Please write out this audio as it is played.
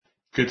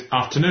Good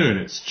afternoon.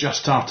 It's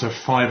just after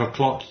 5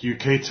 o'clock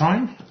UK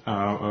time.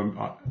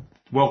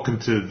 Welcome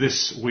to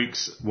this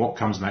week's What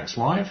Comes Next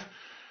Live.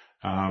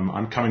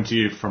 I'm coming to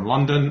you from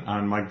London,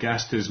 and my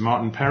guest is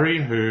Martin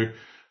Perry, who,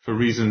 for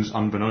reasons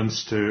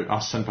unbeknownst to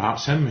us and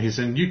perhaps him, he's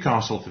in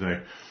Newcastle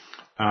today.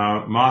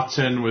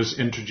 Martin was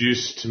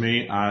introduced to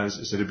me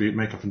as said he'd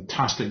make a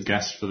fantastic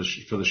guest for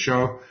the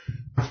show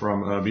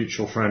from a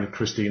mutual friend,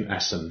 Christine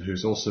Essen,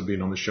 who's also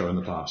been on the show in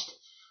the past.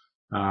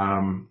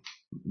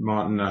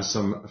 Martin has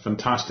some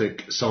fantastic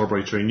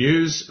celebratory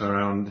news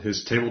around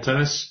his table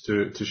tennis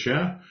to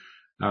share.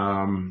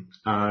 First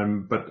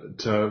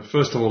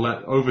of all,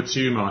 over to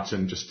you,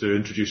 Martin, just to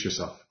introduce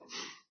yourself.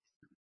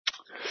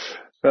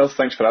 Well,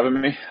 thanks for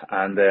having me,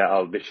 and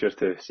I'll be sure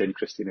to send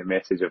Christine a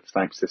message of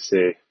thanks to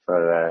say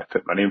for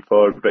putting my name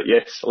forward. But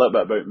yes, a little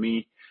bit about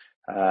me.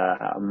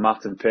 I'm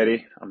Martin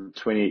Perry. I'm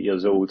 28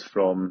 years old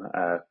from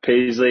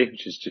Paisley,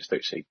 which is just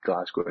outside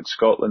Glasgow in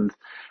Scotland.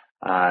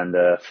 And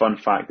a fun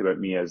fact about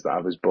me is that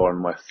I was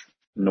born with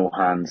no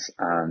hands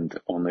and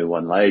only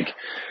one leg.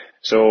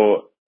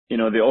 So,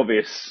 the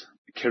obvious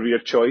career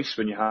choice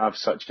when you have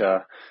such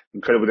a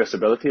incredible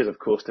disability is, of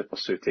course, to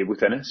pursue table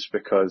tennis,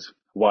 because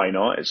why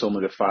not? It's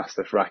only the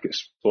fastest racket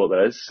sport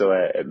there is. So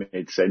it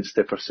made sense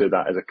to pursue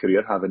that as a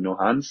career, having no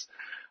hands.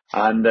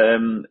 And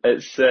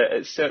it's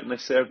certainly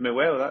served me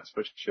well, that's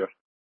for sure.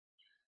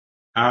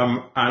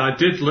 And I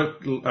did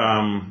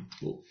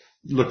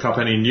look up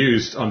any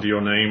news under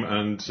your name,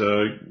 and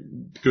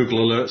Google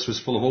Alerts was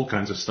full of all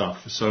kinds of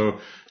stuff. So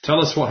tell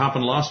us what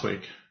happened last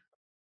week.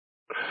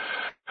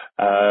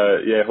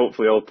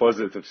 Hopefully all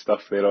positive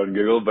stuff there on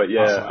Google. But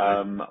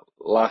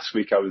last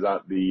week I was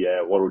at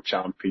the World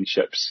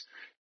Championships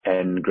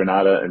in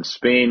Granada in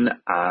Spain,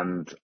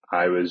 and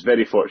I was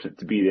very fortunate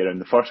to be there in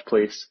the first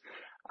place.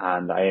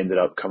 And I ended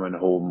up coming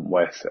home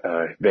with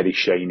a very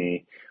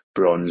shiny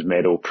bronze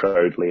medal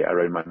proudly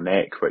around my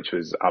neck, which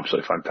was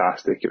absolutely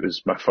fantastic. It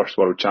was my first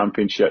World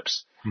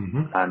Championships,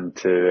 and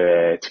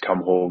to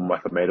come home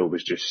with a medal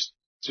was just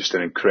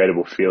an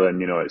incredible feeling.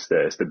 It's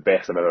the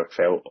best I've ever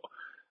felt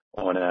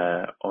on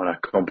a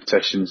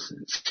competition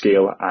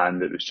scale,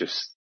 and it was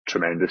just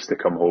tremendous to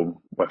come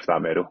home with that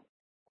medal.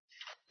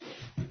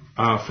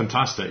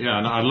 Fantastic, yeah.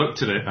 And I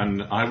looked at it,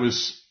 and I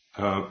was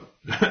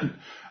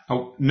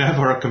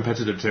never a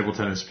competitive table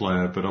tennis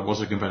player, but I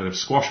was a competitive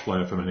squash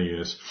player for many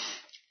years.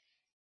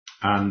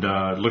 And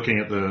looking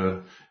at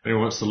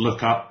anyone wants to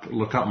look up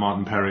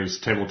Martin Perry's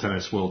Table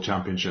Tennis World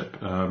Championship.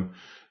 The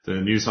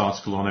news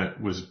article on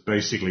it was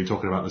basically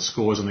talking about the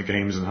scores and the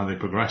games and how they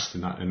progressed in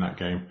that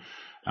game.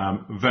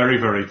 Very,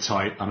 very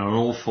tight, and an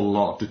awful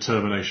lot of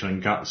determination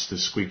and guts to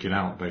squeak it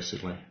out,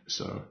 basically.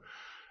 So,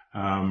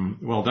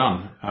 well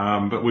done.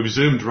 But we've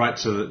zoomed right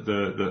to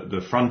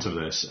the front of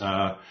this.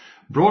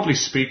 Broadly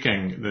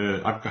speaking,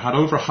 I've had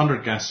over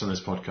 100 guests on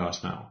this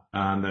podcast now,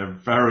 and they're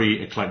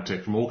very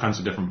eclectic from all kinds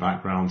of different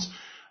backgrounds.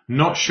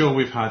 Not sure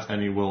we've had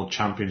any World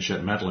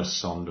Championship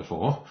medalists on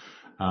before.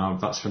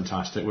 That's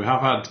fantastic. We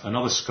have had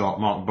another Scot,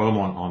 Mark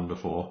Beaumont, on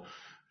before,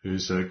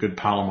 who's a good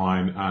pal of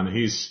mine, and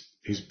he's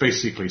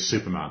basically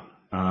Superman.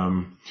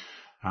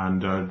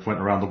 And went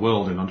around the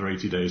world in under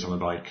 80 days on a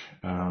bike,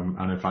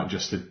 and in fact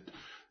just did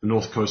the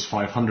North Coast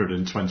 500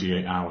 in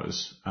 28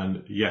 hours.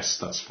 And yes,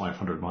 that's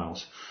 500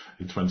 miles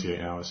in 28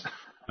 hours.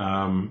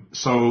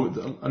 So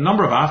a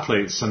number of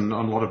athletes and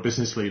a lot of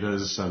business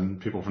leaders and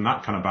people from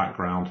that kind of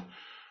background.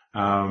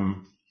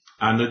 And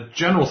the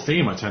general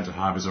theme I tend to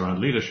have is around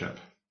leadership.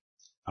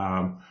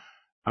 And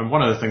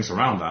one of the things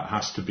around that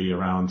has to be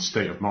around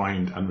state of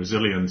mind and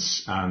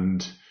resilience,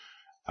 and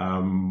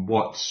how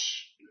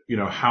much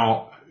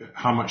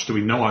do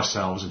we know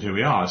ourselves and who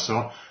we are.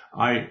 So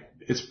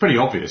it's pretty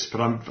obvious, but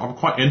I'm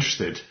quite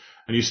interested.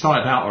 And you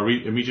started out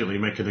immediately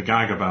making a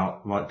gag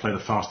about play the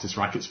fastest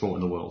racket sport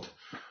in the world.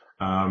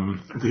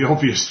 The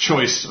obvious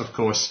choice, of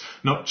course,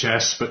 not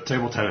chess, but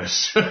table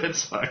tennis.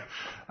 It's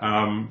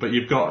but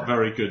you've got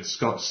very good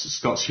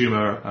Scots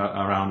humour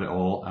around it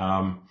all.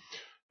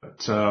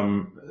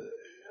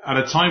 At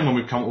a time when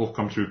we've all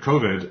come through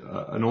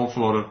COVID, an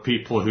awful lot of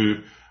people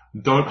who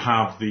don't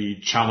have the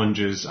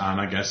challenges and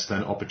I guess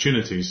then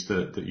opportunities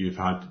that you've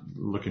had,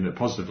 looking at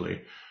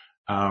positively,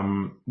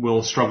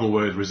 will struggle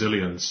with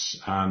resilience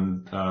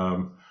and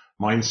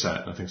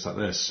mindset and things like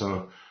this.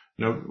 So,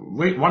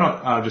 why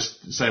not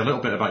just say a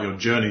little bit about your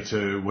journey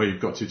to where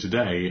you've got to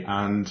today,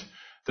 and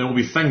there will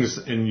be things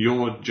in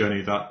your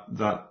journey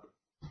that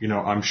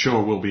I'm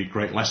sure will be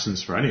great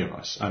lessons for any of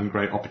us and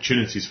great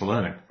opportunities for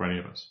learning for any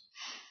of us.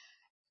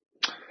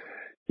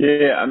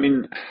 Yeah, I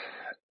mean,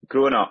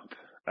 growing up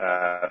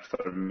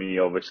for me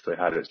obviously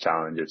had its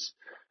challenges.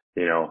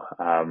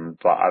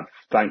 But I've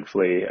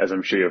thankfully, as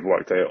I'm sure you've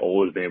worked out,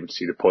 always been able to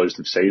see the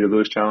positive side of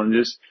those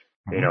challenges,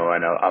 and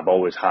I've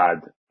always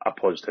had a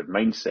positive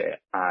mindset,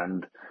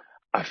 and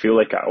I feel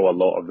like I owe a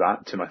lot of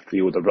that to my three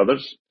older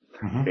brothers.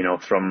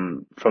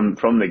 From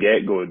the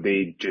get-go,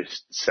 they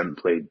just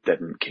simply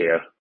didn't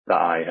care that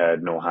I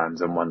had no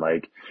hands and one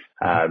leg.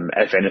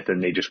 If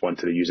anything, they just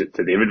wanted to use it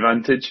to their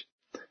advantage.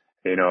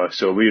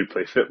 So we would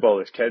play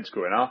football as kids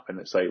growing up, and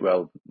it's like,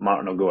 well,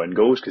 Martin will go in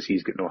goals because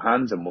he's got no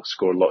hands and will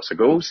score lots of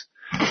goals.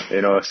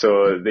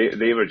 So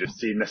they were just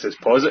seeing this as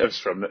positives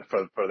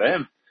for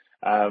them.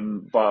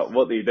 But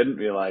what they didn't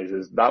realise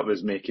is that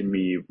was making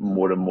me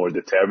more and more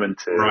determined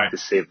to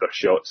save their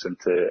shots and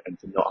to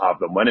not have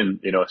them winning.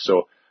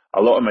 So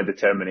a lot of my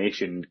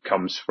determination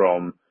comes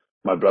from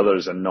my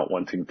brothers and not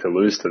wanting to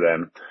lose to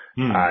them.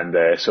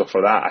 And so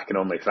for that, I can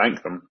only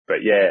thank them.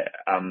 But yeah,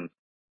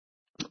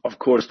 of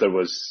course there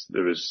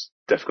was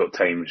difficult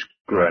times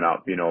growing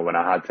up, when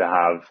I had to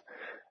have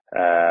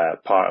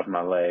part of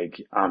my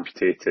leg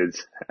amputated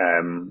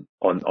on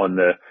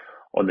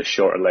the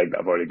shorter leg that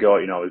I've already got.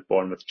 I was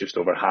born with just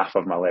over half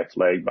of my left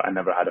leg, but I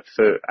never had a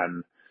foot,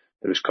 and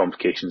there was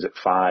complications at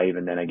 5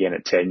 and then again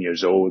at 10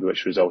 years old,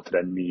 which resulted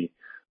in me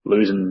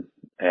losing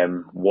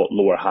what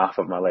lower half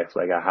of my left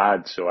leg I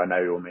had. So I now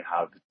only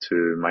have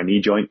to my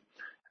knee joint.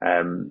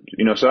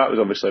 So that was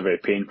obviously a very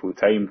painful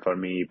time for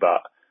me,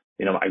 but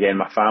again,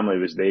 my family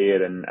was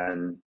there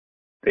and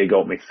they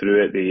got me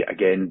through it. They,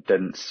 again,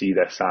 didn't see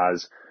this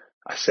as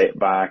a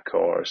setback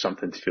or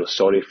something to feel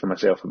sorry for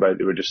myself about.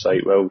 They were just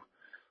like, well,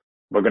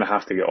 we're going to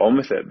have to get on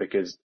with it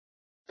because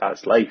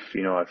that's life.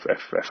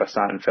 If I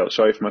sat and felt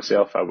sorry for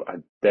myself, I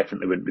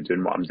definitely wouldn't be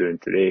doing what I'm doing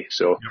today.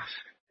 So,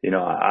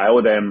 I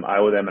owe them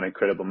an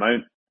incredible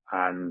amount,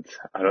 and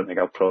I don't think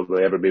I'll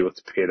probably ever be able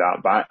to pay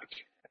that back.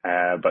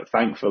 But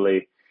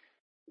thankfully,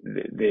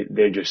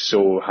 they're just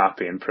so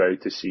happy and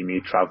proud to see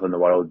me traveling the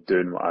world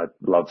doing what I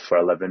love for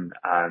a living,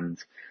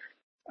 and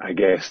I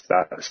guess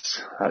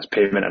that's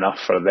payment enough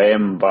for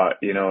them. But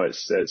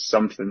it's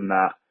something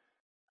that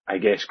I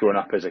guess growing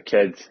up as a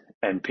kid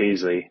in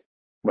Paisley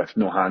with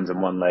no hands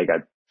and one leg,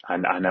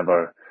 I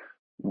never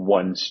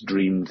once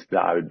dreamed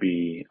that I would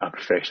be a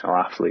professional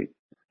athlete.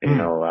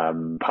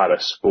 Para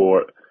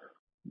sport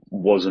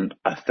wasn't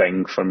a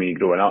thing for me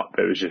growing up.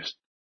 It was just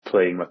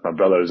playing with my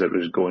brothers. It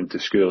was going to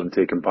school and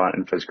taking part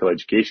in physical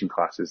education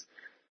classes.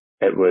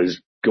 It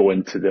was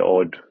going to the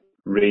odd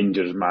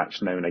Rangers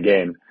match now and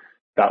again.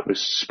 That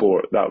was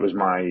sport. That was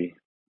my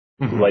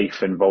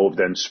life involved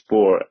in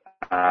sport.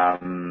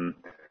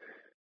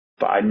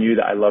 But I knew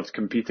that I loved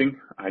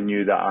competing. I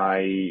knew that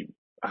I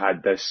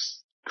had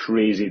this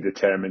crazy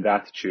determined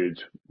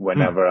attitude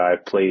whenever I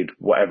played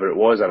whatever it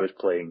was I was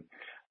playing.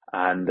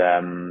 And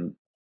that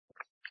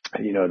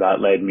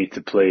led me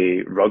to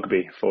play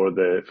rugby for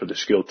the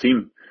school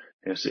team.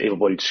 It's an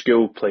able-bodied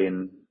school,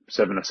 playing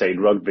 7-a-side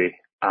rugby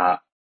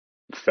at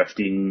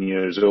 15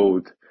 years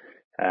old.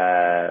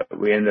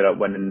 We ended up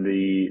winning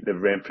the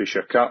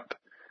Renfrewshire Cup,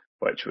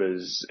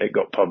 it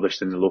got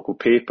published in the local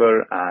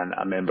paper, and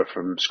a member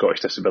from Scottish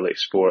Disability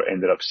Sport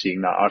ended up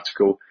seeing that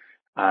article,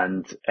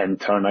 and in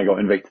turn I got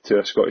invited to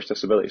a Scottish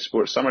Disability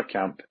Sport summer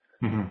camp,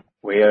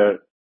 where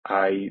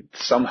I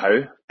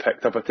somehow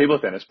picked up a table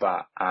tennis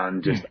bat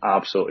and just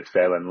absolutely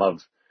fell in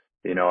love.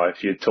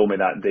 If you'd told me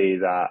that day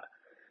that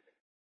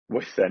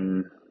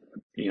within,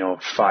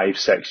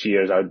 5-6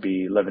 years I would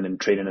be living and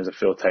training as a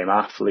full-time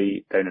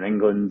athlete down in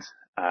England,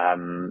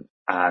 and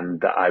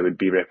that I would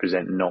be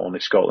representing not only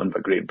Scotland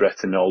but Great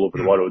Britain all over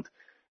the world,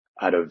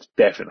 I'd have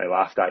definitely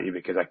laughed at you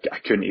because I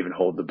couldn't even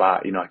hold the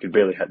bat. I could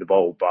barely hit the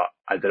ball, but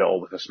I did it all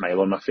with a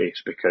smile on my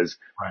face because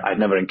I'd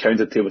never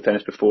encountered table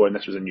tennis before, and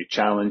this was a new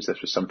challenge.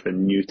 This was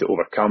something new to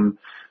overcome.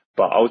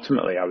 But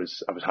ultimately, I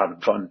was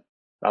having fun.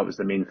 That was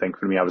the main thing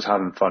for me. I was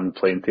having fun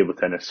playing table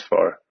tennis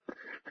for,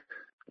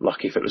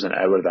 lucky if it was an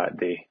hour that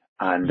day.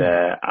 And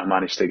I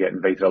managed to get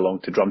invited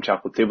along to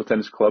Drumchapel Table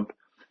Tennis Club.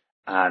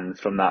 And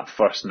from that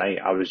first night,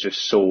 I was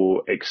just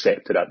so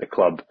accepted at the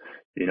club.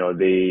 They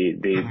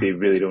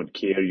really don't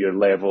care your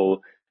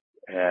level,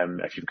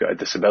 if you've got a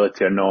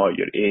disability or not,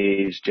 your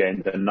age,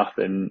 gender,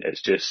 nothing.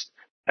 It's just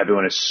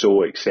everyone is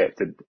so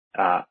accepted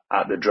at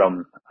the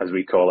drum, as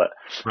we call it.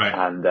 Right.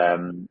 And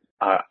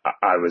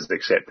I was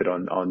accepted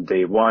on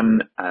day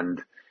one,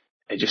 and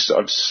it just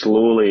sort of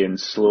slowly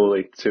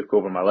took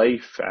over my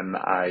life. And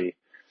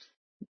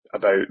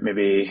about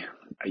maybe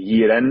a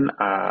year in,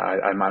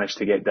 I managed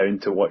to get down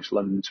to watch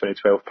London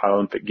 2012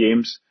 Paralympic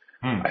Games.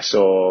 I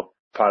saw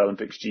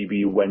Paralympics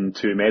GB win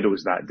 2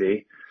 medals that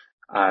day,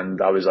 and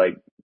I was like,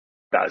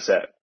 that's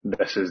it.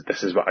 This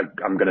is what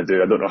I'm going to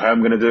do. I don't know how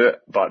I'm going to do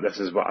it, but this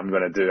is what I'm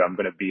going to do. I'm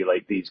going to be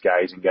like these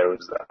guys and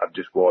girls that I've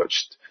just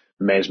watched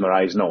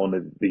mesmerise not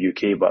only the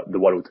UK but the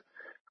world.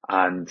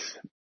 And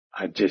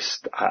I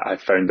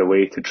found a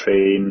way to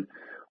train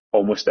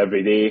almost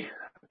every day,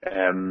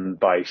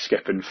 by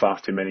skipping far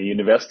too many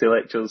university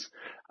lectures.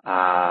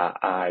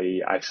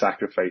 I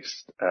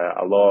sacrificed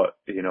a lot,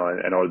 in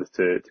order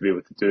to be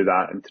able to do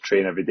that and to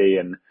train every day.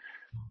 And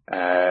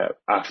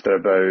after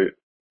about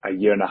a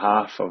year and a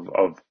half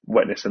of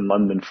witnessing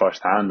London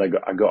firsthand,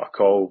 I got a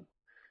call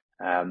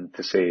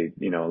to say,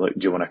 look,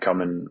 do you want to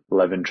come and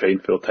live and train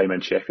full time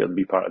in Sheffield and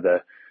be part of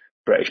the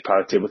British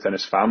para table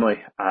tennis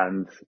family?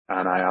 And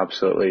I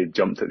absolutely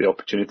jumped at the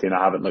opportunity, and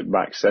I haven't looked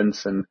back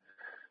since. And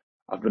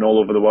I've been all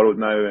over the world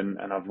now,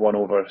 and I've won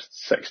over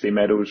 60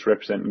 medals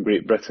representing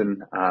Great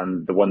Britain.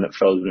 And the one that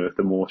fills me with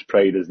the most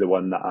pride is the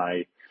one that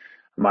I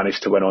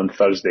managed to win on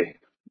Thursday.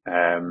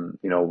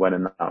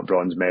 winning that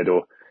bronze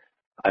medal.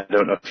 I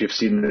don't know if you've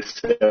seen the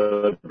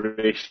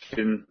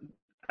celebration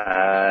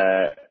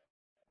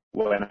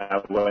when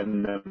I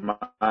win the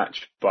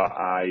match, but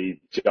I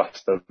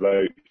just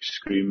about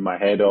screamed my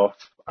head off.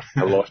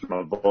 I lost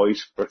my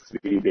voice for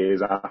 3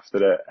 days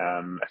after it.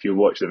 If you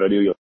watch the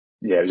video, it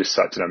was just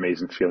such an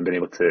amazing feeling being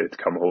able to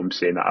come home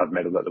saying that I've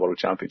medalled at the World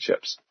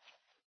Championships.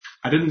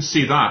 I didn't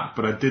see that,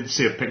 but I did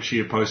see a picture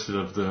you posted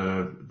of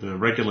the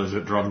regulars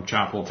at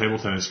Drumchapel Table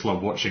Tennis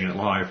Club watching it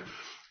live.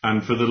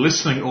 And for the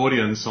listening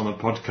audience on the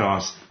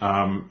podcast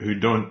who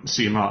don't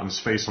see Martin's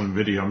face on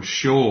video, I'm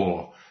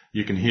sure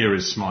you can hear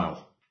his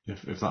smile,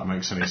 if that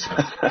makes any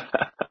sense.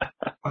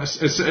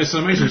 It's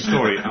an amazing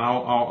story, and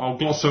I'll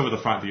gloss over the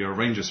fact that you're a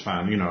Rangers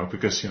fan,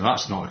 because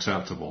that's not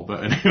acceptable.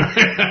 But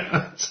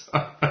anyway.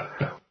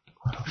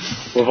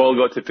 We've all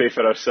got to pay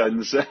for our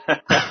sins. Well,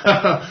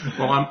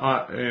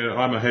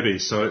 I'm a Hibby,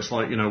 so it's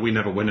like, we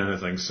never win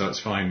anything, so it's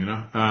fine,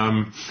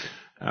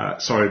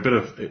 sorry, a bit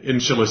of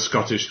insular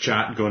Scottish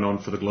chat going on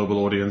for the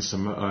global audience,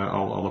 and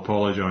I'll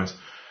apologise.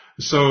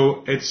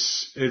 So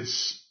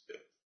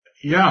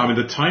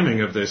the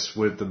timing of this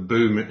with the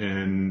boom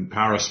in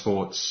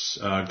parasports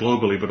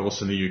globally, but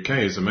also in the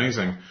UK, is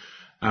amazing.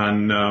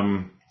 And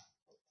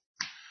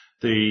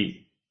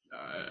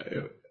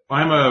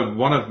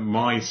one of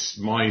my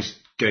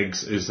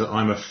gigs is that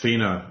I'm a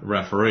FINA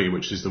referee,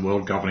 which is the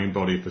world governing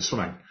body for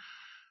swimming.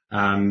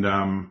 And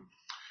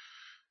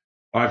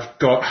I've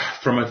got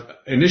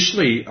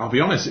initially, I'll be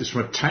honest, it's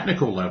from a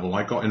technical level.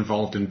 I got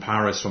involved in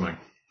para swimming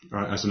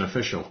as an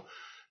official,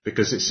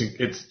 because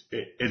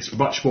it's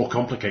much more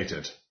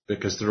complicated,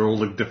 because there are all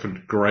the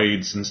different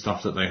grades and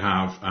stuff that they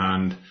have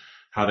and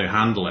how they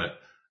handle it.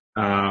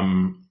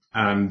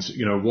 And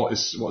what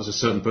is a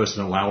certain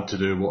person allowed to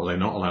do, what are they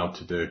not allowed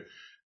to do.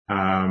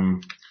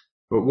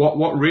 But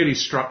what really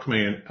struck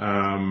me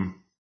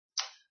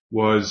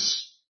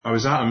was I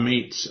was at a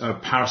meet,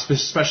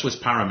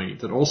 specialist para meet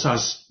that also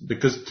has,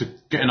 because to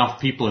get enough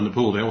people in the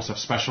pool, they also have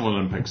Special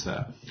Olympics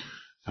there.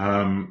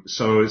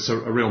 So it's a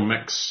real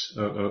mix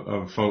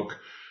of folk.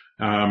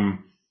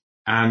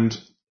 And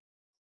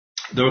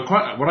there were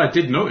what I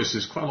did notice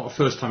is quite a lot of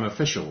first-time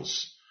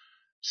officials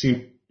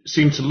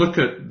seem to look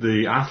at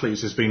the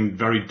athletes as being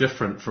very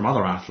different from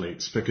other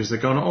athletes, because they're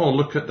going,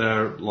 look at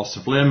their loss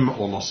of limb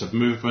or loss of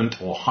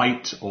movement or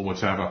height or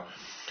whatever.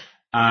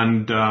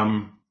 And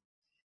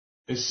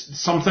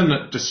it's something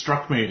that just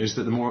struck me is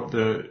that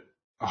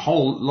a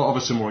whole lot of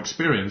us are more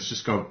experienced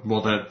just go,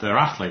 well, they're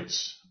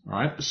athletes,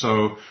 right?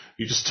 So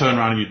you just turn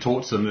around and you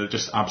talk to them, they're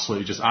just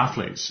absolutely just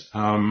athletes.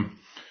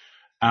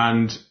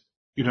 And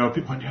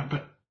people going, yeah,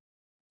 but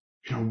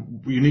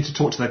you need to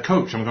talk to their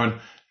coach. I'm going,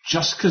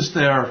 just because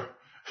they're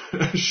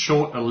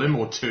short a limb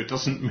or two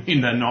doesn't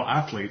mean they're not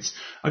athletes.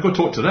 I go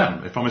talk to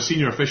them. If I'm a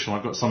senior official,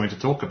 I've got something to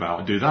talk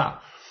about, I do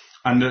that.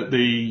 And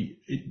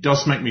it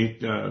does make me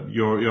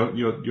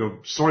your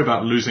story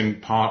about losing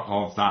part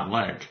of that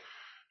leg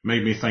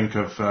made me think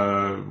of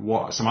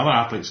what some other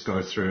athletes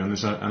go through. And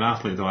there's an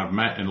athlete that I've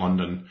met in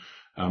London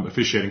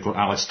officiating called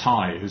Alice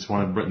Ty, who's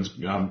one of Britain's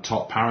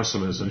top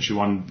paraswimmers, and she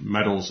won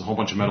medals, a whole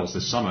bunch of medals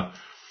this summer.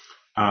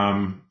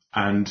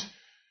 And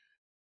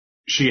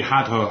she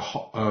had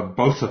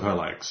both of her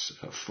legs,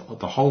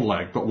 the whole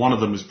leg, but one of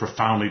them was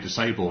profoundly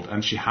disabled,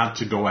 and she had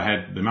to go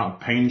ahead. The amount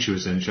of pain she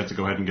was in, she had to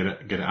go ahead and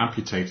get it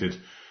amputated,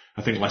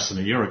 I think less than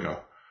a year ago.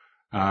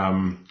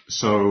 But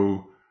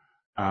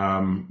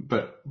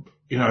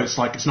it's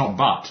like, it's not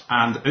but,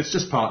 and it's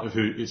just part of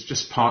it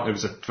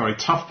was a very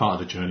tough part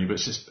of the journey, but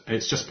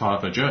it's just part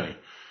of her journey.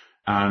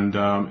 And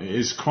it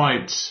is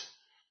quite,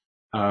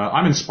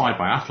 I'm inspired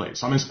by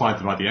athletes. I'm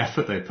inspired by the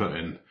effort they put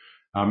in.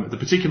 The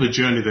particular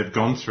journey they've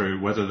gone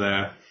through, whether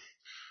they're,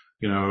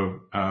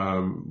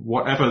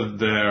 whatever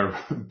their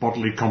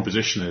bodily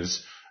composition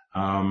is,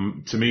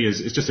 to me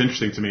it's just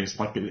interesting to me. It's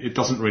like, it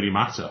doesn't really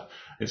matter.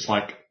 It's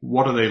like,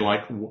 what are they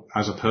like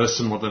as a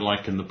person? What are they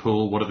like in the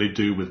pool? What do they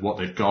do with what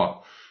they've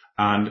got?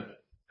 And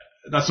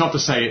that's not to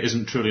say it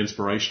isn't truly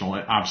inspirational.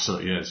 It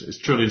absolutely is. It's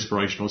truly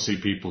inspirational to see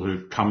people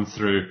who've come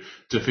through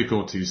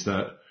difficulties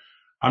that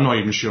I'm not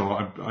even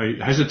sure. I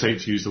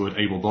hesitate to use the word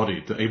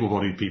able-bodied. The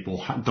able-bodied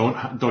people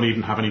don't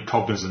even have any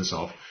cognizance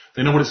of.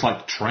 They know what it's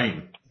like to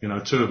train.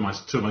 Two of my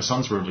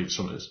sons were elite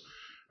swimmers,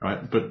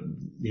 right? But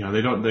they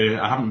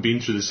haven't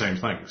been through the same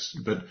things.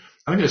 But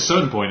I think at a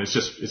certain point, it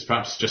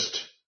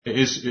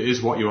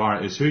is what you are.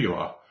 It is who you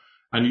are.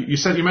 And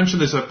you mentioned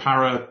there's a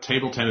para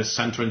table tennis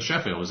centre in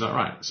Sheffield. Is that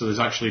right? So there's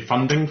actually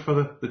funding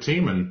for the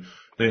team, and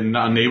then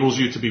that enables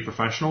you to be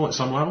professional at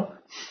some level.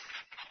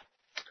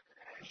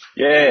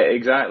 Yeah,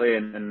 exactly.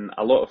 And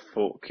a lot of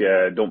folk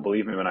don't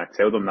believe me when I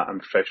tell them that I'm a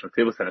professional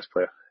table tennis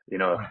player.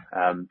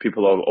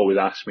 People always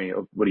ask me,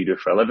 what do you do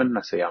for a living?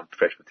 I say, I'm a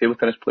professional table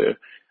tennis player.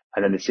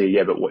 And then they say,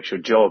 yeah, but what's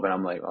your job? And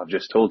I'm like, well, I've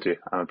just told you,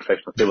 I'm a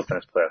professional table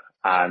tennis player.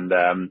 And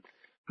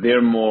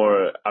they're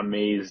more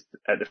amazed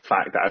at the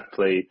fact that I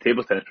play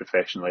table tennis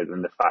professionally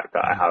than the fact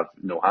that I have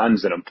no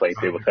hands and I'm playing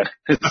table tennis.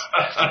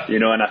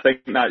 And I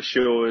think that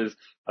shows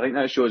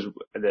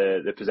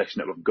the position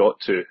that we've got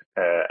to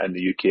in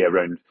the UK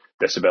around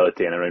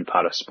disability and around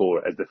para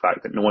sport is the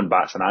fact that no one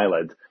bats an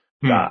eyelid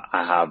that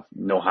I have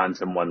no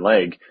hands and one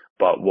leg.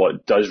 But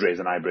what does raise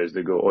an eyebrow is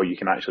they go, oh, you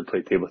can actually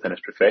play table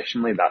tennis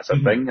professionally. That's a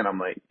thing. And I'm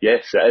like,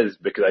 yes, it is,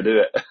 because I do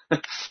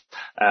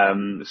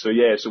it. So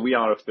we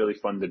are a fully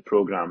funded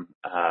program,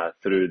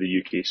 through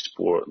the UK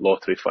Sport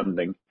Lottery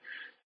funding,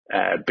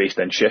 based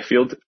in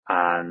Sheffield.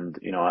 And,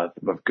 you know,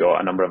 we've got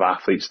a number of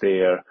athletes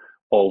there,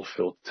 all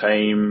full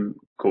time,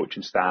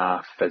 coaching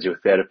staff,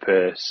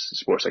 physiotherapists,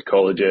 sports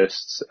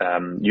psychologists,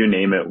 you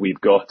name it, we've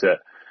got it.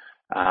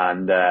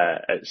 And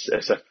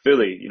it's a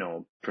fully, you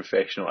know,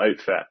 professional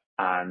outfit,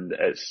 and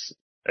it's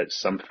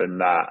something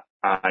that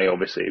I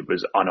obviously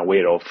was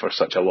unaware of for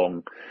such a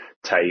long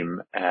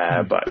time.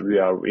 But we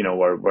are, you know,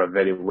 we're a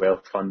very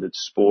well funded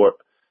sport.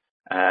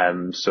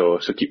 So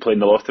keep playing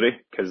the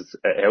lottery, because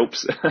it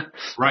helps.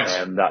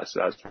 Right. That's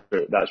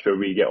where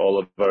we get all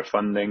of our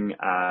funding,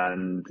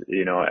 and,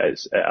 you know, it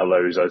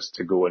allows us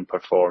to go and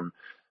perform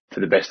to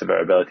the best of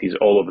our abilities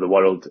all over the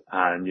world.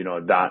 And, you know,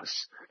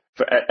 that's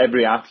for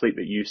every athlete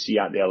that you see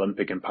at the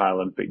Olympic and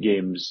Paralympic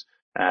Games,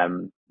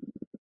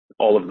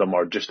 all of them,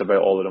 or just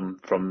about all of them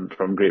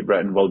from Great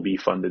Britain, will be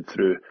funded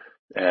through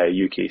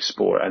UK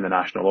Sport and the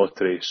National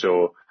Lottery.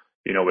 So,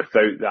 you know,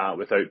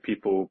 without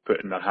people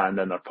putting their hand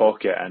in their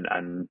pocket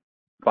and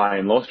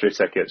buying lottery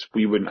tickets,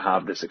 we wouldn't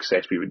have the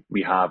success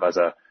we have as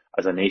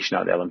a nation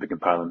at the Olympic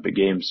and Paralympic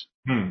Games.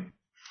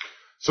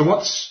 So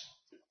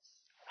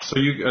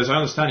you, as I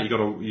understand it,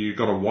 you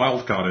got a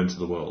wild card into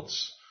the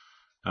Worlds.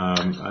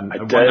 But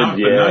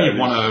now you've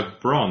won a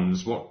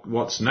bronze.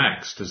 What's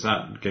next? Does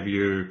that give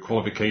you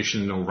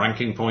qualification or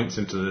ranking points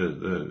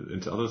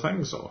into other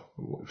things, or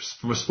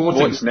from a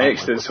sporting? What's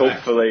next is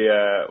hopefully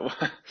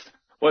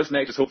what's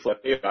next is hopefully a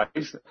pay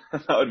rise.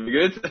 That would be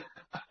good.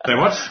 Say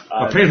what?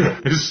 A pay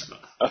rise?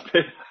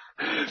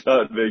 That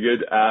would be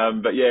good.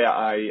 But yeah,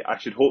 I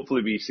should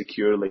hopefully be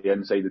securely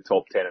inside the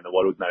top 10 in the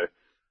world now,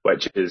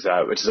 which is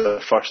a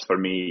first for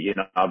me. You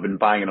know, I've been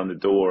banging on the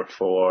door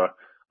for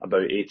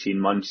about 18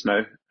 months now,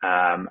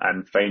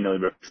 and finally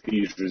with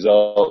these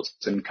results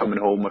and coming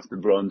home with the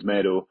bronze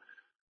medal,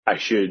 I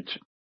should,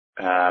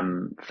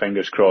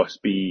 fingers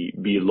crossed, be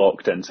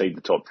locked inside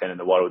the top 10 in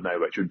the world now,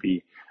 which would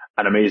be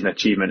an amazing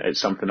achievement. It's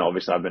something that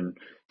obviously I've been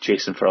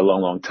chasing for a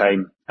long, long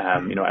time.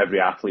 You know, every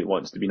athlete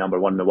wants to be number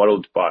one in the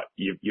world, but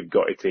you've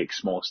got to take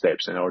small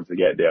steps in order to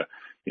get there.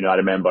 You know, I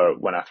remember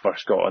when I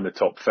first got on the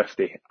top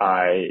 50,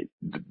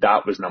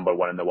 that was number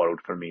one in the world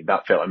for me.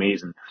 That felt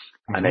amazing.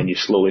 And then you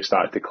slowly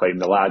start to climb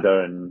the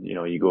ladder, and, you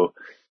know, you go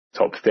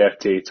top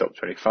 30, top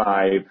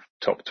 25,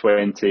 top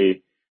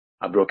 20.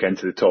 I broke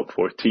into the top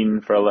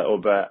 14 for a little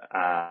bit.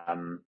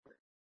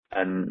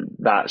 And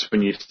that's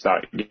when you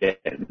start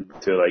getting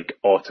to like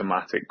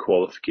automatic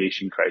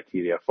qualification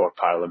criteria for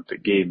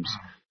Paralympic Games.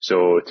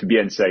 So to be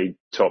inside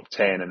top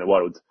 10 in the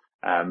world,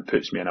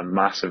 puts me in a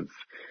massive,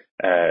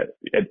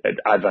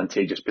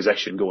 advantageous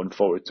position going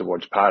forward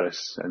towards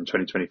Paris in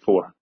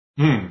 2024.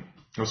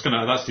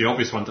 That's the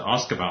obvious one to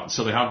ask about.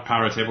 So they have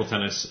para table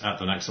tennis at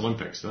the next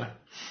Olympics, do they?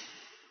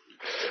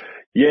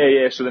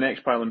 Yeah. So the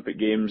next Paralympic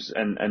Games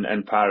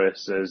in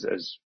Paris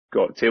is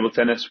got table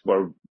tennis.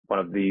 We're one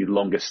of the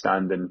longest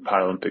standing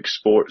Paralympic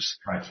sports.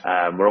 Right.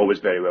 We're always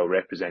very well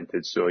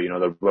represented. So, you know,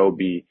 there will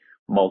be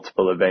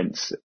multiple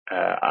events,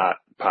 at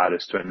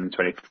Paris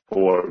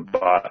 2024,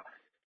 but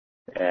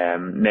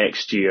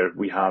next year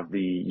we have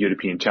the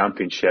European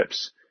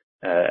Championships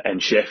in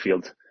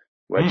Sheffield,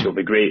 which will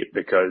be great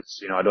because,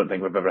 you know, I don't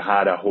think we've ever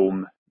had a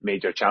home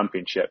major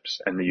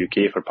championships in the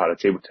UK for para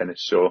table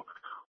tennis. So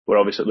we're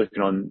obviously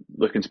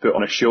looking to put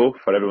on a show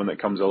for everyone that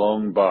comes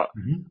along. But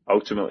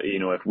ultimately, you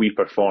know, if we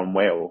perform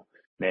well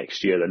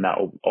next year, then that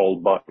will all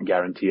but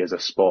guarantee us a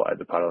spot at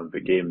the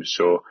Paralympic Games.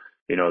 So,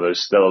 you know,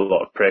 there's still a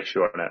lot of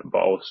pressure on it,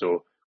 but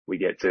also we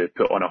get to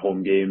put on a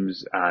home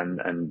games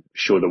and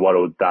show the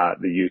world that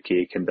the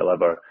UK can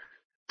deliver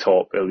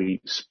top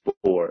elite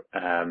sport,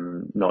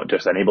 not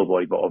just in able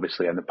body, but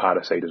obviously in the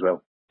para side as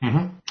well.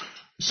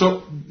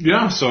 So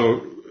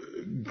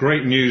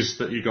great news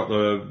that you got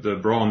the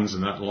bronze,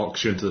 and that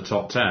locks you into the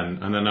top 10.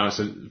 And then now,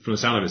 from the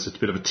sound of it, it's a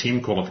bit of a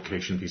team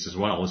qualification piece as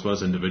well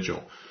as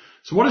individual.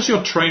 So what does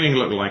your training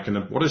look like,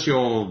 and what does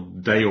your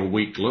day or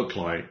week look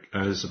like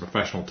as a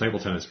professional table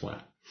tennis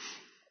player?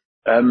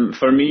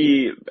 For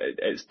me,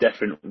 it's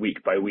different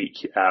week by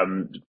week.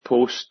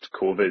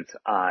 Post-COVID,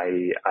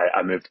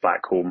 I moved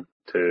back home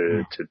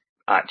to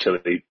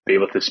actually be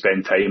able to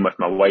spend time with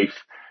my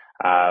wife.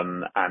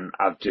 And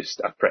I've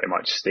pretty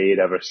much stayed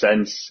ever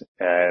since.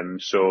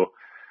 So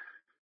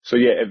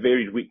yeah, it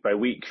varied week by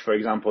week. For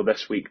example,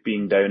 this week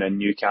being down in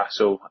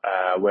Newcastle,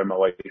 where my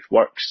wife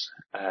works,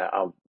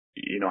 I'm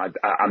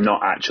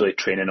not actually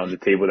training on the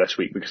table this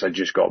week because I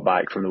just got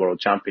back from the World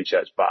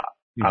Championships, but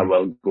I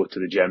will go to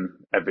the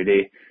gym every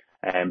day.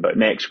 But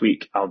next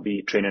week I'll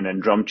be training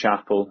in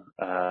Drumchapel,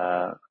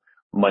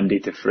 Monday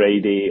to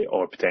Friday,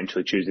 or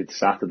potentially Tuesday to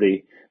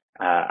Saturday.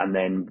 And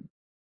then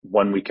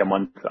 1 week a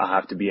month I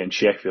have to be in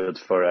Sheffield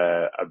for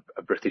a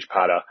British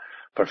para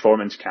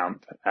performance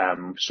camp.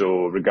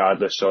 So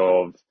regardless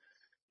of,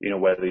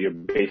 whether you're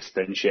based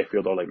in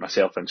Sheffield or like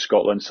myself in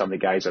Scotland, some of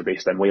the guys are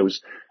based in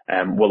Wales,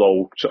 we'll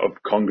all sort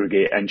of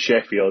congregate in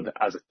Sheffield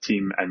as a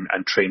team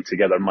and train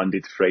together Monday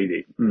to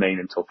Friday, 9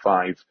 until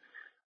 5,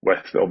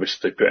 with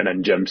obviously putting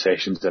in gym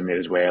sessions in there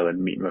as well,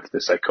 and meeting with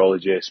the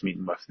psychologist,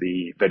 meeting with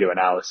the video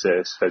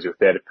analysis,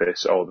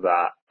 physiotherapists, all of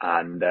that.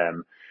 And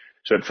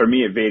so for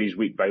me, it varies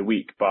week by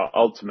week, but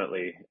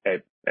ultimately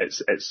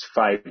it's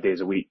 5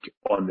 days a week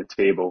on the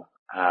table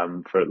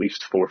for at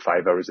least 4 or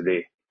 5 hours a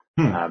day.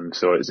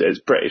 So it's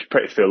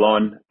pretty full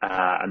on.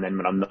 And then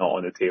when I'm not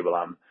on the table,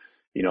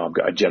 I've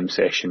got a gym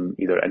session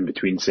either in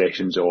between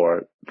sessions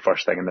or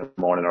first thing in the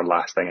morning or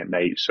last thing at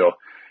night. So,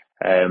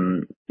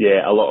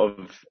 a lot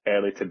of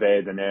early to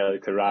bed and early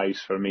to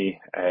rise for me.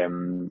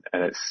 And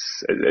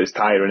it's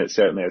tiring. It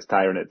certainly is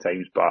tiring at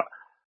times, but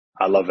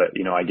I love it.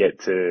 I get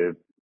to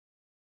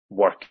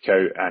work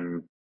out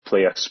and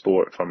play a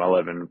sport for my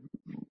living.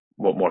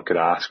 What more could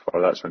I ask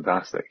for? That's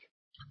fantastic.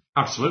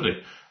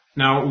 Absolutely.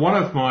 Now,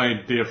 one of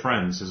my dear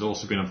friends has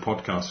also been a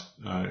podcast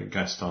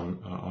guest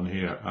on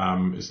here.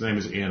 His name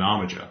is Ian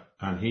Armiger,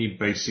 and he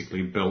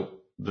basically built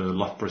the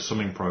Loughborough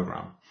swimming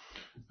program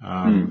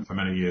for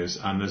many years.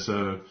 And there's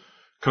a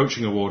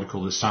coaching award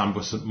called the Sam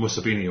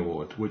Musabini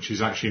Award, which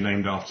is actually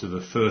named after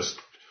the first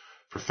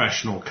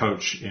professional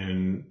coach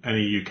in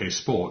any UK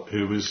sport,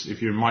 who was,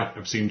 if you might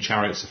have seen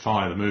Chariots of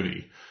Fire, the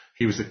movie,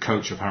 he was the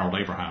coach of Harold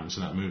Abrahams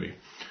in that movie.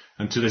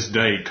 And to this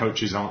day,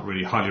 coaches aren't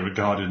really highly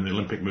regarded in the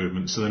Olympic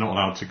movement, so they're not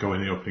allowed to go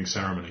in the opening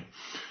ceremony.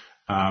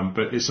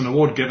 But it's an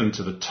award given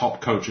to the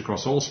top coach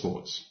across all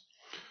sports.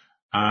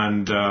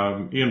 And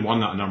Ian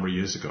won that a number of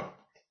years ago.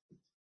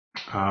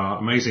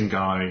 Amazing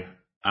guy.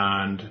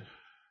 And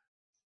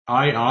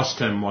I asked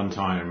him one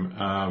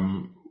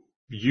time,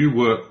 you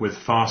work with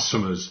fast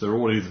swimmers. They're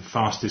already the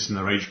fastest in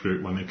their age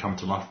group when they come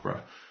to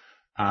Loughborough.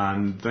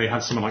 And they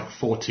had something like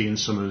 14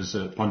 swimmers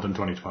at London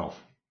 2012,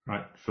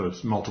 right, for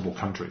multiple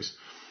countries.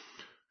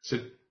 I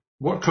said,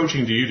 what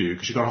coaching do you do?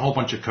 Because you've got a whole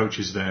bunch of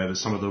coaches there.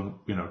 There's some of the,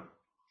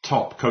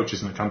 top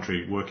coaches in the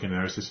country working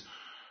there. He says,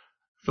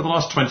 for the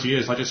last 20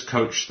 years, I just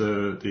coach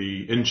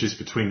the inches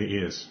between the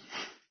ears.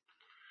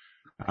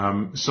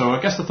 So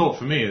I guess the thought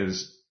for me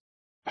is,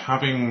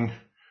 having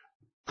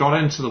got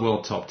into the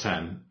World Top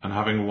 10 and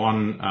having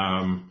won,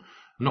 I'm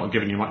not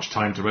giving you much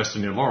time to rest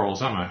on your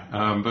laurels, am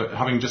I? But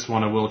having just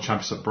won a World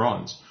Championship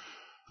bronze,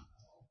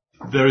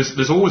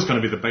 there's always going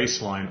to be the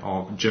baseline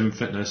of gym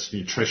fitness,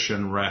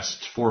 nutrition,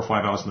 rest, 4 or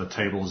 5 hours on the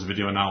tables,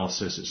 video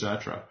analysis,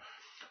 etc.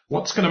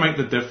 What's going to make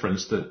the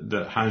difference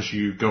that has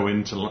you go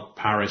into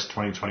Paris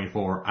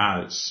 2024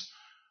 as,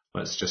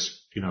 let's just,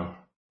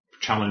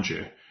 challenge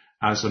you,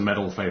 as a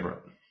medal favourite?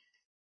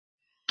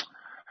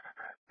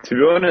 To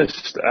be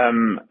honest,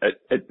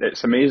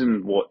 it's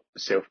amazing what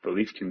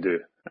self-belief can do.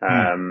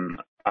 I'm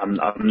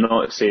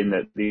not saying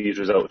that these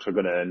results are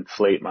going to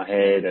inflate my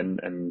head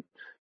and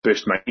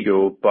boost my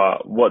ego,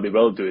 but what they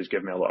will do is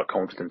give me a lot of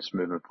confidence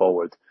moving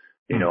forward.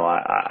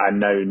 I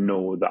now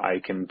know that I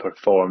can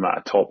perform at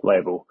a top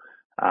level,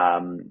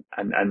 and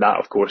that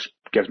of course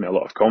gives me a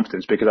lot of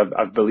confidence, because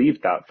I've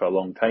believed that for a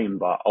long time.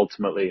 But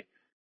ultimately,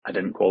 I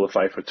didn't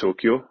qualify for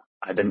Tokyo.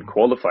 I didn't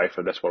qualify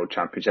for this World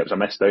Championships. I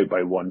missed out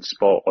by 1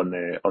 spot on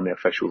the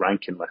official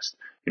ranking list.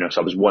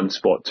 So I was 1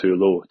 spot too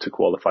low to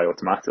qualify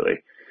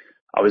automatically.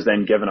 I was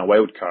then given a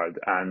wild card,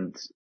 and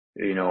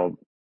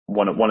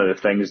one of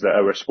the things that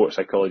our sports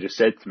psychologist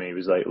said to me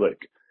was like,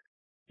 look,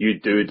 you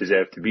do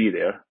deserve to be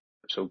there,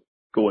 so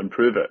go and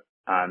prove it.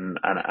 And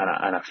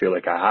I feel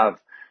like I have,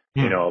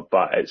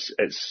 but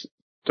it's,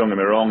 don't get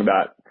me wrong,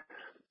 that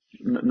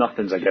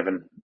nothing's a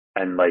given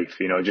in life,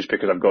 just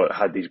because I've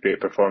had these great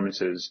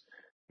performances,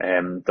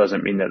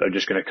 doesn't mean that they're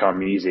just going to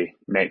come easy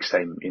next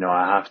time.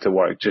 I have to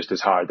work just as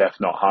hard, if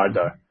not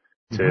harder,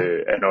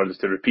 in order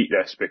to repeat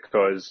this,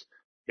 because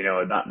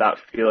that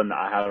feeling that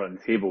I had on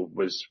the table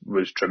was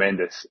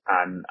tremendous,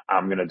 and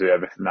I'm going to do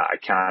everything that I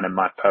can in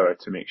my power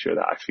to make sure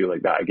that I feel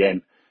like that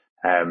again.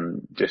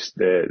 Just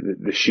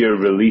the sheer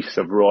release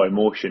of raw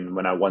emotion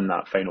when I won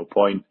that final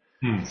point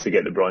to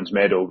get the bronze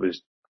medal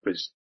was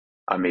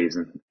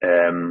amazing.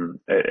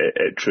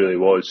 It truly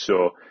was.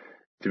 So,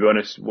 to be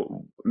honest,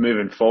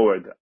 moving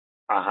forward,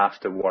 I have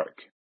to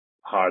work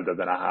harder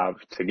than I have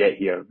to get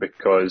here,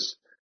 because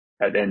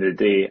at the end of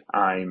the day,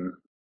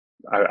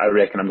 I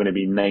reckon I'm going to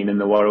be 9 in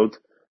the world,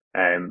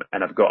 and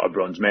I've got a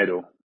bronze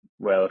medal.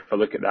 Well, if I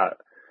look at that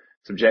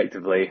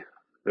subjectively,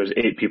 there's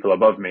 8 people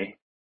above me,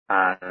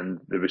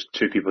 and there was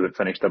 2 people that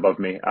finished above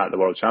me at the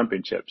World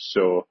Championships.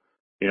 So,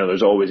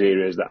 there's always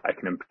areas that I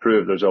can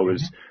improve. There's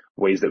always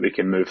ways that we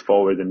can move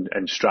forward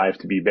and strive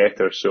to be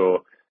better.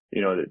 So,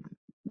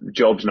 the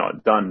job's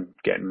not done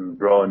getting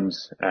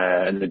bronze,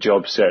 and the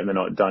job's certainly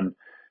not done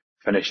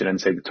finishing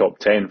inside the top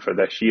 10 for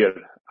this year.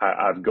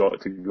 I've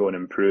got to go and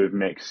improve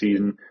next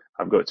season.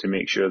 I've got to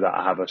make sure that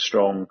I have a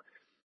strong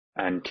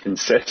and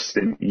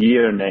consistent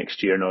year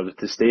next year in order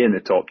to stay in the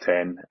top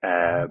 10.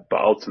 But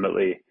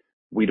ultimately,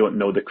 we don't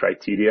know the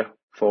criteria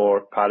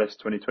for Paris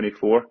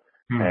 2024.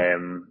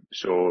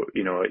 So,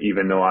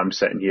 even though I'm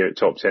sitting here at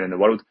top 10 in the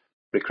world,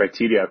 the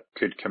criteria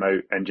could come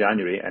out in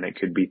January and it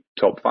could be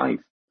top 5.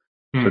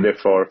 So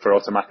therefore, for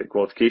automatic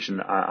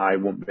qualification, I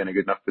won't be in a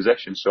good enough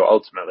position. So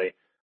ultimately,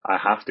 I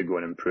have to go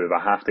and improve.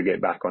 I have to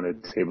get back on the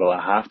table.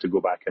 I have to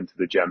go back into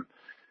the gym.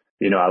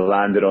 I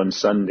landed on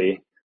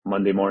Sunday.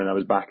 Monday morning, I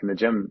was back in the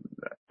gym.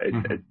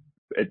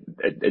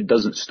 It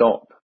doesn't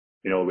stop.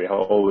 We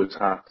always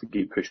have to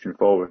keep pushing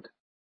forward.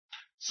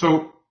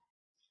 So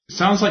it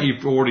sounds like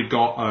you've already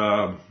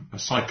got a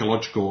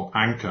psychological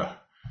anchor,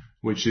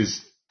 which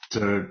is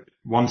to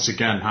once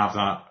again have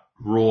that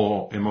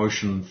raw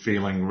emotion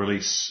feeling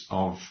release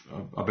of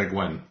a big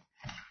win.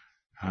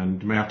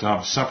 And you may have to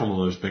have several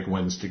of those big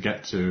wins to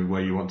get to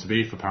where you want to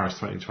be for Paris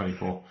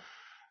 2024.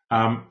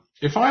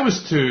 If I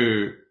was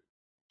to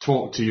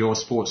talk to your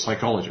sports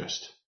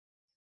psychologist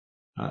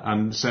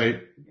and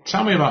say,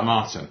 tell me about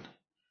Martin,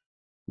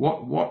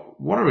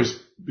 what are his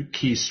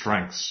key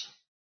strengths?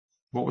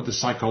 What would the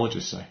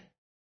psychologist say?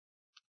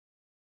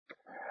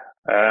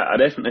 I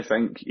definitely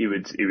think he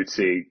would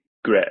say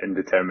grit and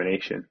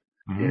determination.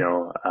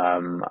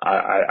 Mm-hmm.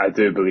 I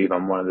do believe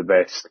I'm one of the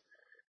best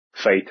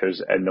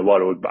fighters in the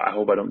world, but I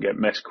hope I don't get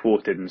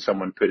misquoted and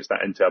someone puts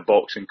that into a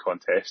boxing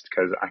contest,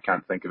 because I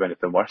can't think of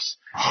anything worse.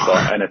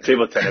 But in a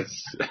table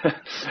tennis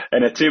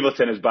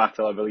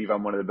battle, I believe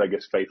I'm one of the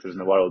biggest fighters in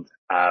the world.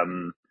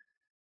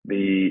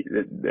 The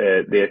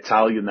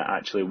Italian that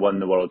actually won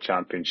the world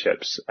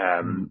championships,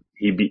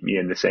 he beat me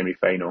in the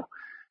semi-final.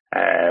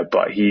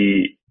 But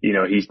he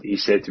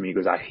said to me, he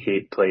goes, I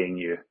hate playing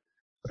you.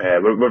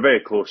 We're very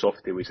close off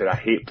today. We said, I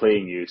hate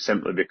playing you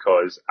simply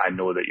because I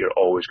know that you're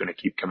always going to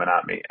keep coming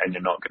at me and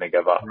you're not going to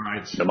give up,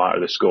 right, no matter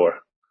the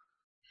score.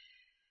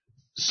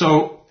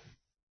 So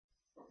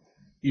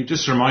you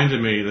just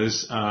reminded me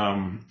there's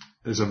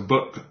a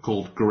book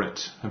called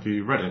Grit. Have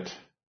you read it?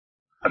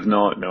 I've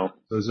not, no.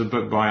 There's a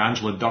book by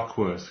Angela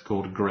Duckworth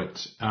called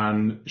Grit,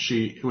 and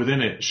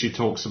within it she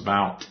talks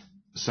about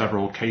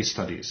several case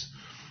studies.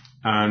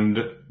 And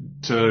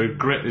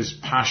grit is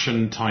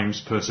passion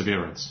times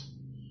perseverance.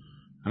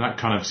 And that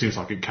kind of seems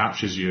like it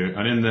captures you.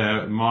 And in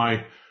there,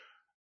 my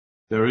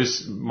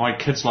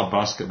kids love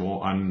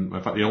basketball, and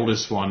in fact the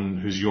oldest one,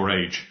 who's your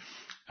age,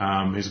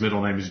 his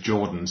middle name is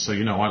Jordan, so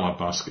I love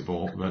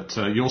basketball. But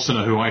you also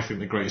know who I think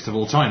the greatest of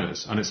all time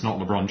is, and it's not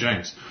LeBron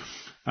James.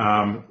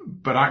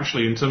 But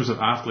actually, in terms of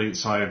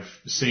athletes I've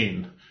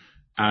seen,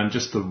 and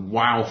just the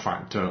wow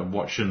factor of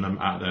watching them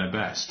at their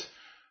best,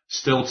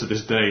 still to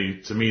this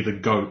day, to me, the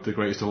GOAT, the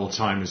greatest of all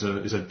time, is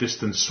a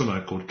distance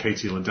swimmer called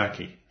Katie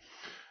Ledecky,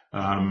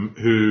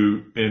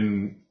 who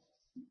in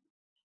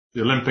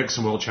the Olympics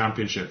and World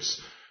Championships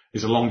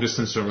is a long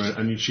distance swimmer,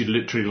 and she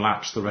literally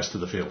laps the rest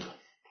of the field.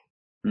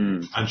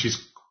 And she's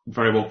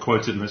very well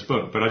quoted in this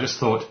book. But I just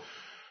thought,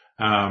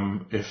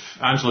 if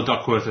Angela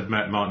Duckworth had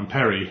met Martin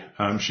Perry,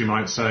 she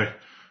might say,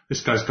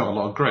 this guy's got a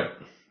lot of grit,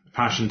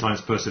 passion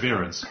times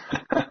perseverance.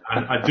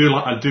 And I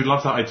do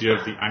love that idea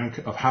of the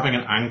anchor, of having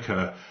an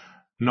anchor,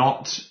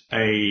 not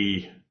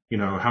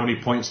how many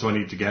points do I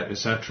need to get,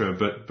 etc.,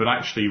 but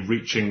actually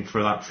reaching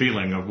for that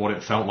feeling of what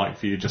it felt like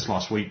for you just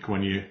last week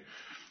when you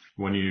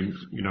won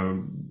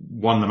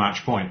the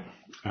match point.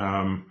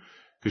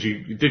 Because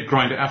you did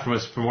grind it out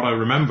from what I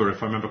remember,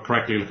 if I remember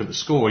correctly, look at the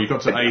score, you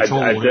got to 8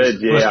 all,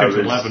 first came to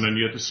 11 and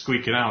you had to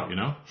squeak it out,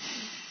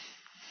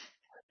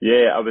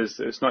 Yeah,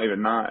 it's not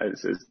even that, it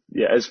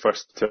is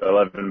first to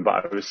 11, but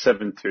I was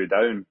 7-2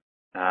 down.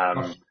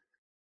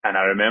 And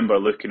I remember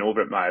looking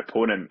over at my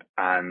opponent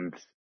and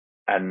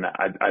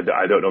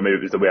I don't know, maybe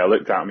it was the way I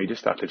looked at him, he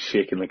just started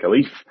shaking like a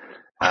leaf.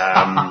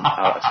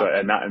 That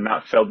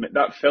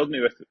filled me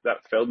with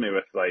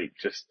like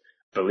just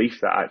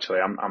belief that actually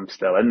I'm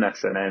still in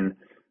this. And then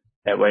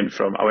I went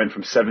from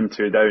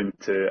 7-2 down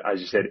to, as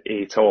you said,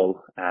 8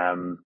 all.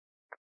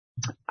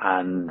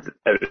 And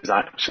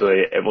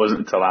it wasn't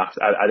until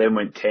after I then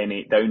went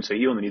 10-8 down, so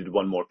he only needed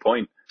one more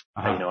point.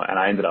 And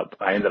I ended up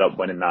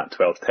winning that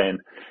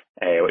 12-10,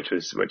 which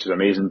was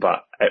amazing.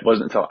 But it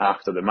wasn't until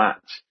after the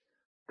match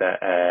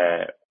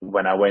that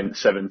when I went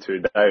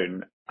 7-2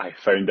 down, I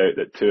found out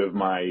that 2 of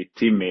my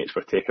teammates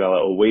were taking a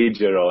little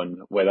wager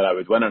on whether I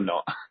would win or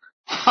not.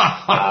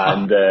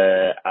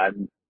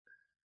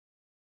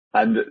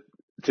 and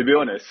to be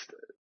honest,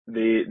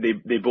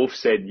 they both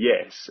said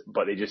yes,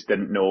 but they just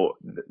didn't know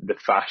the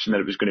fashion that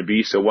it was going to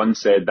be. So one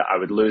said that I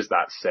would lose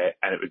that set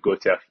and it would go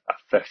to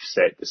a 5th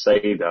set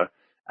decider,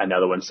 and the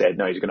other one said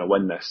no, he's going to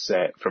win this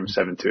set from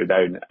 7-2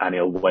 down and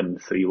he'll win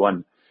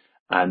 3-1.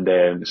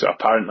 And so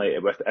apparently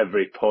with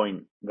every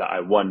point that I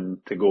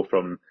won to go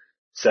from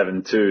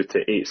 7-2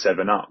 to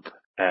 8-7 up,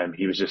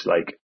 he was just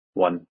like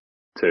 1,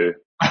 2,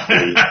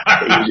 3.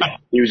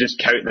 He was just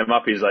counting them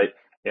up. He's like,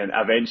 and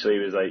eventually he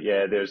was like,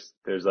 yeah, there's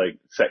like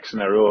 6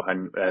 in a row,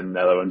 and the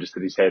other one just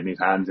had his head in his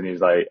hands, and he's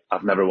like,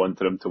 I've never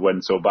wanted him to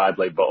win so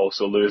badly, but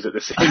also lose at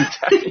the same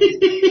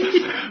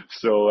time.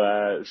 So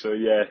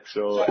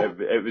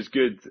it was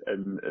good,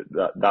 and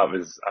that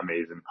was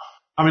amazing.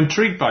 I'm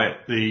intrigued by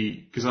it,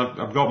 because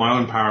I've got my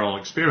own parallel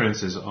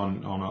experiences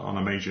on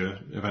a major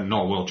event,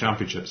 not World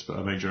Championships, but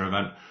a major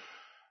event.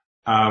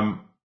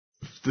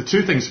 The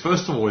two things,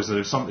 first of all, is that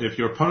if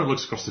your opponent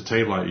looks across the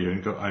table at you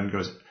and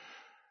goes,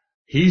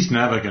 he's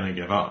never going to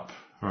give up.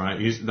 right?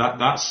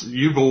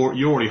 You're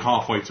already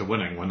halfway to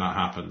winning when that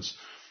happens.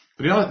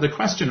 But the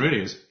question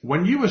really is,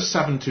 when you were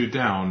 7-2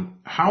 down,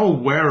 how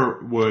aware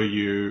were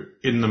you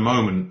in the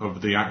moment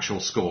of the actual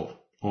score?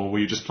 Or were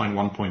you just playing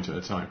 1 point at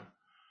a time?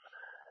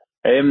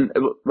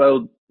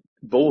 Well,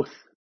 both,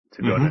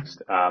 to be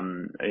honest.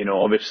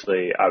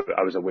 Obviously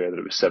I was aware that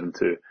it was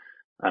 7-2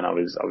 and I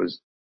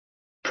was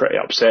pretty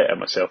upset at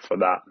myself for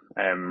that.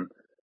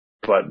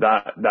 But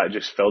that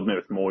just filled me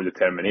with more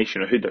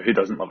determination. Who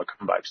doesn't love a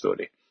comeback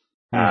story?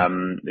 So I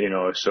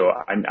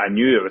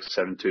knew it was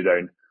 7-2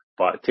 down.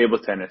 But table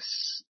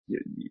tennis,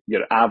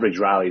 your average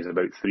rally is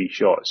about 3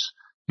 shots.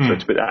 So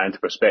to put that into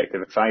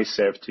perspective, if I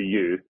serve to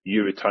you,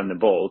 you return the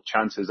ball,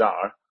 chances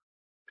are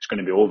it's going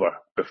to be over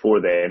before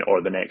then,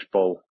 or the next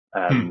ball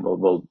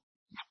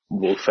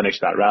will finish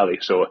that rally.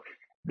 So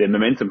the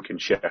momentum can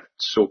shift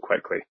so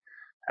quickly.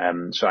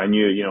 So I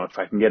knew, if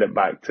I can get it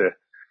back to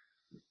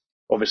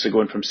obviously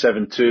going from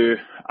 7-2,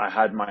 I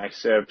had my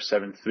serve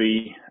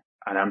 7-3.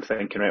 And I'm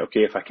thinking, right,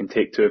 okay, if I can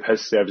take 2 of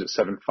his serves at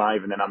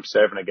 7-5 and then I'm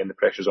serving again, the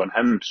pressure's on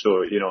him.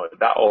 So,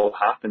 that all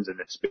happens in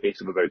the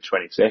space of about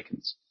 20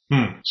 seconds.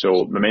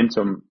 So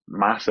momentum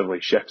massively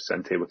shifts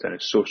in table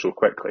tennis so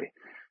quickly.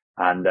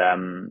 And,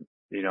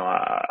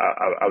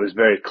 I was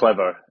very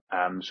clever.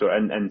 So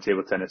in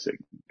table tennis,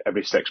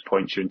 every 6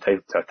 points you're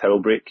entitled to a towel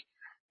break.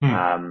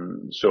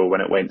 So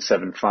when it went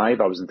 7-5,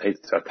 I was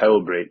entitled to a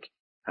towel break.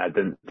 I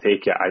didn't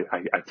take it.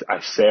 I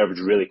served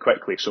really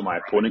quickly so my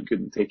opponent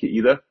couldn't take it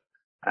either.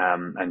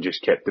 And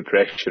just kept the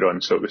pressure on.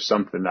 So it was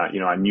something that,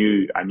 I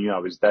knew I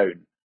was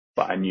down,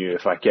 but I knew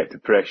if I kept the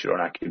pressure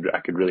on, I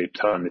could really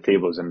turn the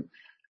tables and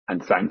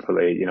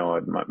thankfully,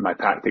 my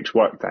tactics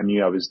worked. I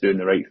knew I was doing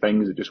the right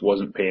things. It just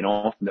wasn't paying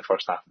off in the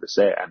first half of the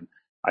set and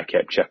I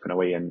kept chipping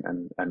away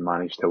and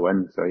managed to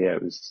win. So yeah,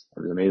 it was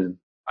amazing.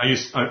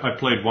 I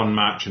played one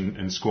match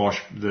in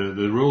squash.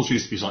 The rules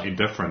used to be slightly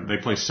different. They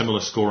play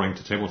similar scoring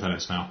to table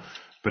tennis now,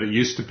 but it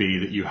used to be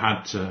that you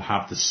had to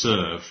have the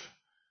serve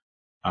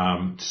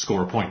to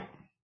score a point.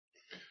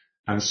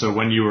 And so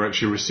when you were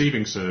actually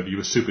receiving serve, you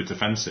were super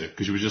defensive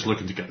because you were just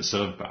looking to get the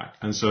serve back.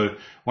 And so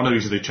one of the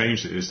reasons they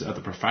changed it is at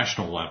the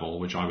professional level,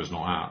 which I was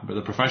not at, but at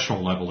the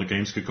professional level, the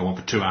games could go on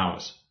for 2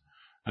 hours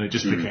and it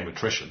just became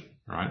attrition,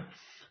 right?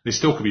 They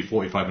still could be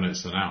 45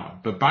 minutes to an hour.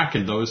 But back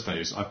in those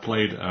days, I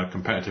played a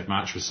competitive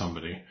match with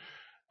somebody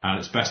and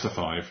it's best of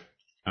 5.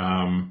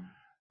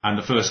 And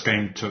the first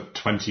game took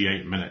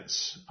 28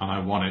 minutes and I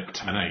won it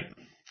 10-8.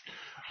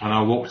 And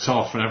I walked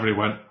off and everybody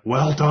went,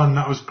 well done,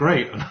 that was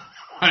great. And I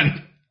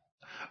went,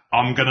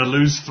 I'm going to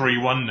lose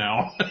 3-1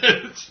 now.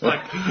 It's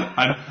like,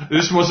 and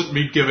this wasn't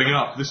me giving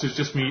up. This is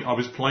just me. I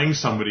was playing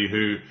somebody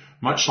who,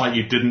 much like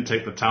you didn't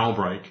take the towel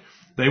break,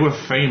 they were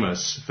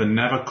famous for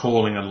never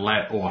calling a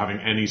let or having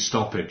any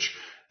stoppage.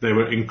 They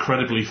were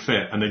incredibly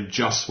fit and they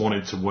just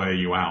wanted to wear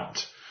you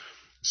out.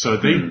 So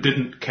they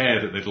didn't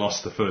care that they'd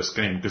lost the first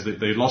game because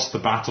they lost the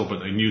battle, but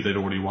they knew they'd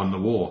already won the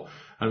war.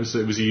 And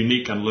it was a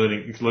unique and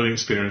learning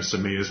experience to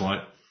me. Is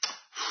like,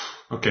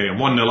 okay, I'm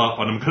 1-0 up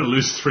and I'm going to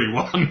lose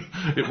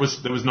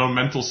 3-1. There was no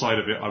mental side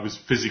of it. I was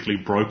physically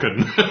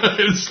broken.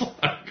 It's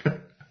like,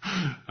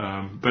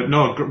 but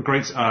no,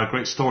 great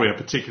story. I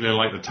particularly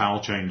like the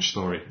towel change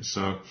story.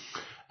 So,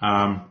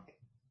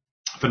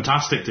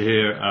 fantastic to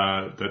hear,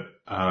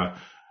 I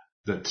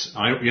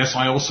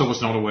also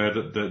was not aware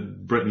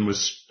that Britain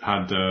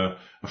had a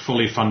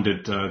fully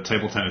funded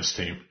table tennis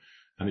team,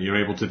 and that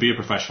you're able to be a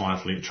professional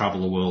athlete,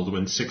 travel the world,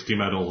 win 60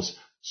 medals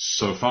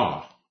so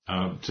far.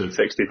 To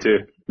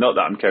 62. Not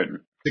that I'm counting.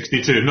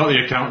 62, not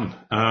the accountant.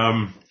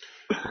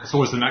 It's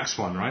always the next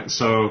one, right?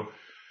 So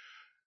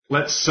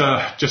let's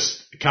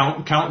just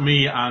count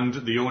me and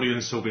the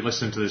audience who'll be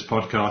listening to this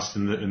podcast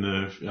in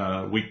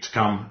the week to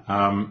come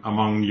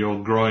among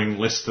your growing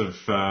list of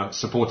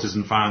supporters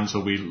and fans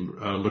who'll be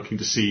looking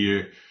to see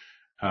you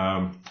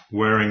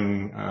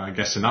wearing, I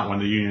guess in that one,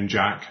 the Union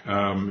Jack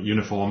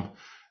uniform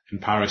in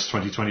Paris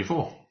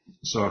 2024.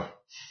 So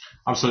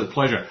absolute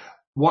pleasure.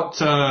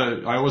 What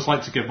I always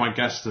like to give my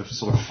guests the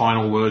sort of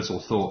final words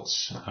or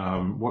thoughts.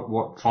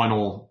 What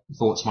final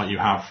thoughts might you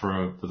have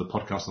for the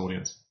podcast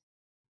audience?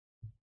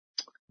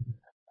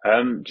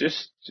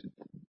 Just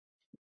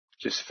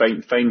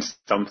find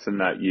something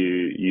that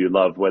you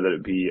love, whether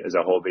it be as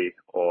a hobby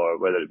or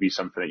whether it be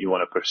something that you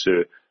want to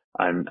pursue,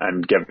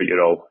 and give it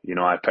your all.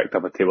 I picked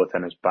up a table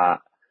tennis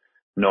bat,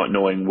 not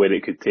knowing where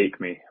it could take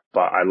me,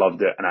 but I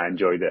loved it and I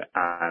enjoyed it,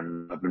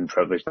 and I've been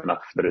privileged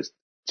enough that it's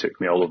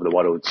took me all over the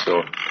world.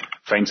 So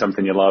find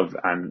something you love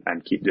and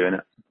keep doing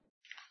it.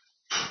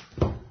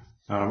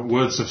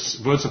 Words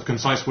of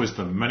concise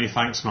wisdom. Many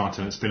thanks,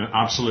 Martin. It's been an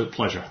absolute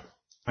pleasure.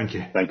 Thank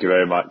you. Thank you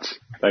very much.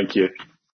 Thank you.